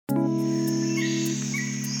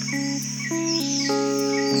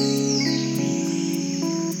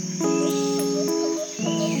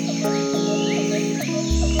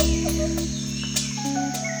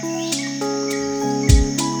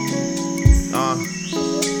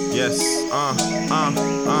Yes,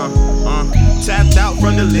 tapped out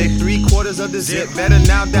from the lick, 3/4 of the zip. Better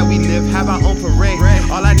now that we live, have our own parade.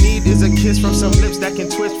 All I need is a kiss from some lips that can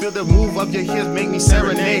twist. Feel the move of your hips, make me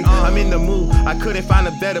serenade. I'm in the mood, I couldn't find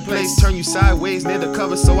a better place. Turn you sideways near the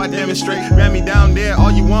cover so I demonstrate. Ram me down there,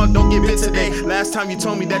 all you want, don't get bit today. Last time you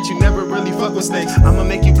told me that you never really fuck with snakes. I'ma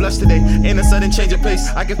make you blush today, in a sudden change of pace.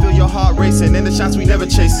 I can feel your heart racing, and the shots we never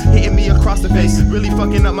chase, hitting me across the face, really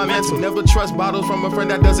fucking up my mental. Never trust bottles from a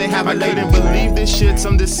friend that doesn't have a label. I couldn't believe this shit,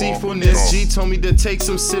 some deceitfulness. G told me to take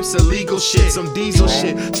some sips, illegal shit, some diesel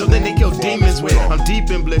shit, so then they kill demons with. I'm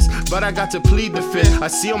deep in bliss, but I got to plead the fifth. I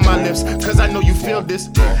seal my lips, cause I know you feel this.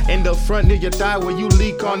 In the front near your thigh where you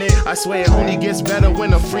leak on it. I swear it only gets better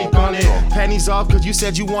when a freak on it. Panties off cause you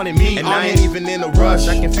said you wanted me, and I ain't even in a rush.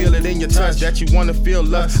 I can feel it in your touch that you wanna feel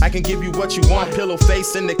love. I can give you what you want, pillow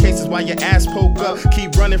face in the cases while your ass poke up.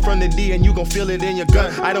 Keep running from the D and you gon' feel it in your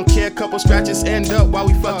gut. I don't care, couple scratches end up while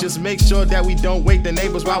we fuck. Just make sure that we don't wake the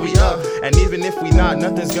neighbors while we up. And even if we not,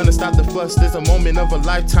 nothing's gonna stop the fuss. There's a moment of a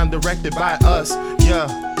lifetime directed by us. Yeah,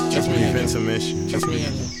 just me and intermission. Just me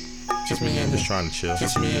and you. Just me and you. Just trying to chill.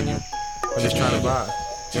 Just me and you. I'm just trying to vibe.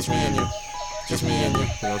 Just me and you. Just me and you. You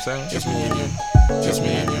know what I'm saying? Just me and you. Just me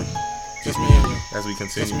and you. Just me and you. As we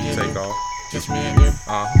continue to take off. Just me and you.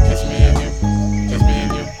 Just me and you. Just me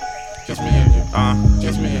and you. Just me and you.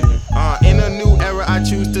 Just me and you. In a new era, I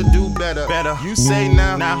choose to do better. You say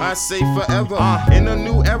now, I say forever. In a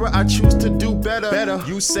new era, I choose to do better.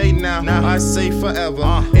 You say now, I say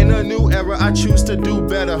forever. In a new era, I choose to do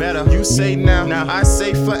better. You say now, I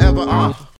say forever.